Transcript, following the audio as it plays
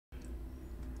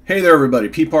Hey there, everybody.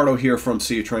 Pete Pardo here from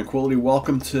Sea of Tranquility.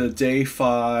 Welcome to day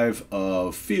 5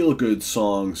 of Feel Good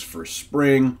Songs for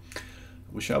Spring. I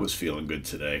wish I was feeling good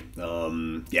today.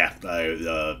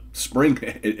 Spring,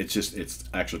 it's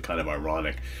actually kind of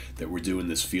ironic that we're doing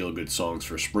this Feel Good Songs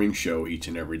for Spring show each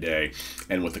and every day.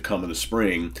 And with the coming of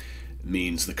spring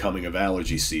means the coming of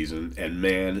allergy season. And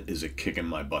man, is it kicking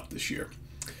my butt this year.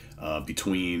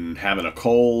 Between having a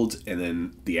cold and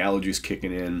then the allergies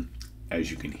kicking in, as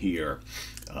you can hear,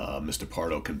 Mr.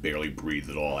 Pardo can barely breathe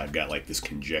at all. I've got like this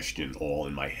congestion all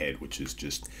in my head, which is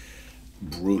just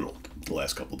brutal the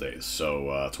last couple days. So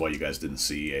that's why you guys didn't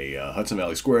see a Hudson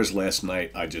Valley Squares last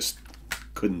night. I just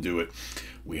couldn't do it.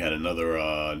 We had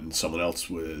another, someone else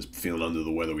was feeling under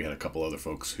the weather. We had a couple other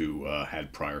folks who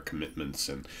had prior commitments,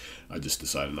 and I just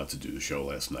decided not to do the show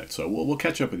last night. So we'll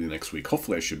catch up with you next week.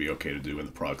 Hopefully I should be okay to do in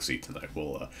the prog seat tonight.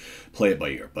 We'll play it by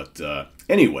ear. But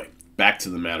anyway, back to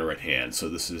the matter at hand. So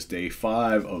this is day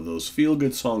 5 of those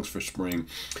feel-good songs for spring.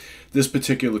 This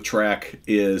particular track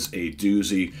is a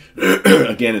doozy.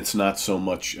 Again, it's not so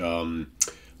much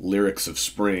lyrics of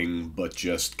spring, but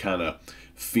just kind of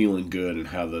feeling good and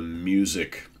how the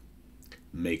music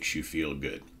makes you feel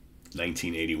good.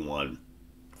 1981,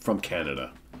 from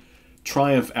Canada.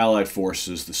 Triumph Allied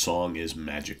Forces, the song is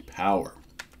Magic Power.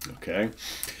 Okay?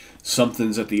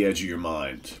 Something's at the edge of your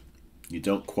mind. You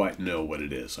don't quite know what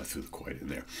it is. I threw the quite in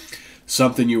there.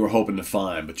 Something you were hoping to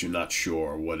find, but you're not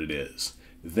sure what it is.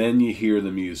 Then you hear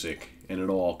the music, and it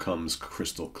all comes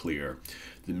crystal clear.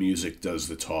 The music does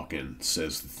the talking,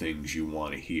 says the things you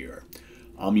want to hear.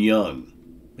 I'm young.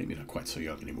 Maybe not quite so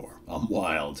young anymore. I'm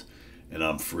wild, and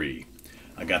I'm free.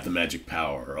 I got the magic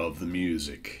power of the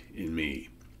music in me.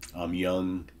 I'm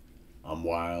young, I'm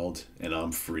wild, and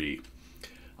I'm free.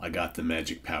 I got the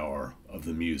magic power of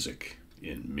the music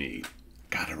in me.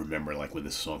 Gotta remember, like, when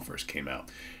this song first came out,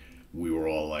 we were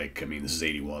all like, I mean, this is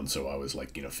 81, so I was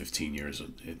like, 15 years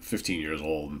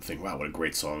old, and think, wow, what a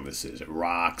great song this is. It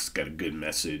rocks, got a good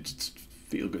message, it's a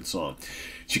feel-good song.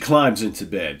 She climbs into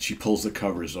bed, she pulls the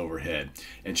covers overhead,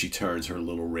 and she turns her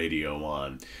little radio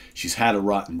on. She's had a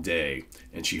rotten day,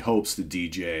 and she hopes the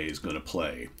DJ is going to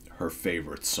play her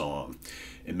favorite song.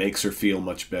 It makes her feel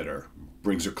much better,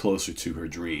 brings her closer to her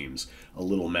dreams. A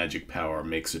little magic power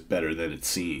makes it better than it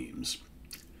seems.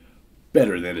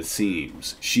 Better than it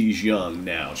seems. She's young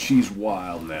now. She's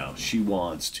wild now. She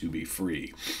wants to be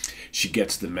free. She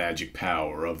gets the magic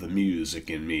power of the music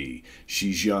in me.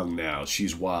 She's young now.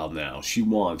 She's wild now. She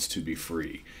wants to be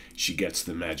free. She gets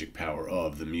the magic power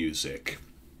of the music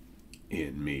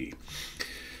in me.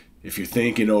 If you're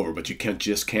thinking over, but you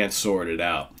just can't sort it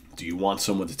out, do you want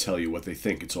someone to tell you what they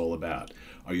think it's all about?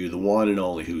 Are you the one and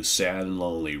only who's sad and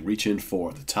lonely, reaching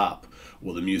for the top?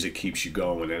 Well, the music keeps you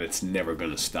going, and it's never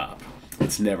going to stop.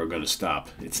 It's never going to stop.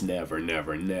 It's never,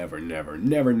 never, never, never,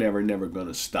 never, never, never going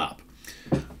to stop.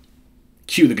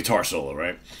 Cue the guitar solo,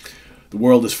 right? The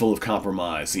world is full of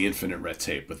compromise, the infinite red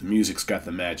tape, but the music's got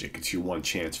the magic. It's your one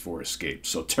chance for escape.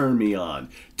 So turn me on.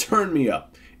 Turn me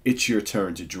up. It's your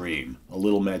turn to dream. A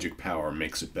little magic power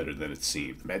makes it better than it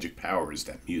seemed. The magic power is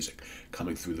that music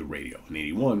coming through the radio. In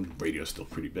 81, radio's still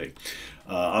pretty big.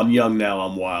 I'm young now,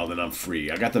 I'm wild, and I'm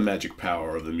free. I got the magic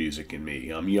power of the music in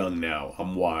me. I'm young now,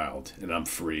 I'm wild, and I'm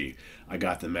free. I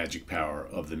got the magic power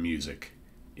of the music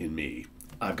in me.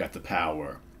 I've got the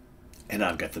power, and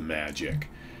I've got the magic.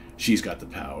 She's got the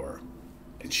power,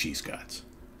 and she's got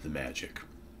the magic.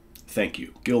 Thank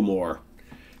you, Gilmore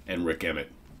and Rick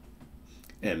Emmett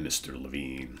and Mr.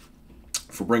 Levine,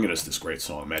 for bringing us this great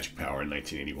song, Magic Power, in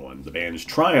 1981. The band is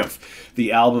Triumph.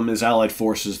 The album is Allied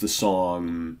Forces. The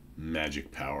song,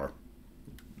 Magic Power.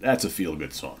 That's a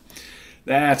feel-good song.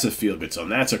 That's a feel-good song.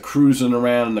 That's a cruising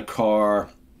around in the car.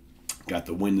 Got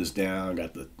the windows down.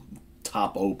 Got the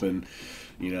top open.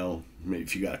 Maybe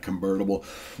if you got a convertible.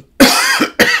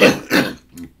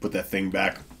 Put that thing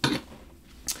back.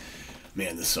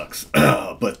 Man, this sucks.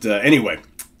 But anyway,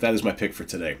 that is my pick for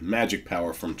today. Magic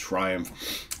Power from Triumph.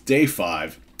 Day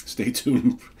 5. Stay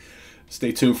tuned.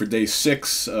 Stay tuned for day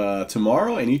 6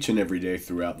 tomorrow and each and every day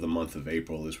throughout the month of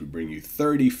April as we bring you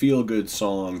 30 feel-good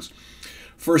songs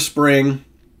for spring.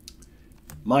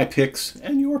 My picks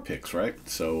and your picks, right?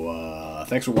 So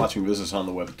thanks for watching. Visit us on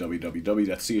the web at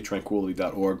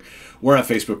www.seaoftranquility.org. We're on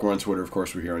Facebook. We're on Twitter. Of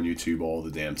course, we're here on YouTube all the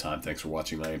damn time. Thanks for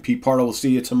watching. I am Pete Pardo. We'll see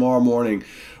you tomorrow morning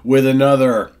with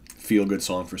another feel-good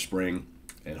song for spring.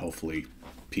 And hopefully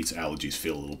Pete's allergies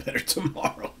feel a little better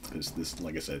tomorrow. This,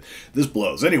 like I said, this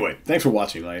blows. Anyway, thanks for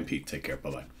watching. I am Pete. Take care.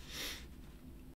 Bye-bye.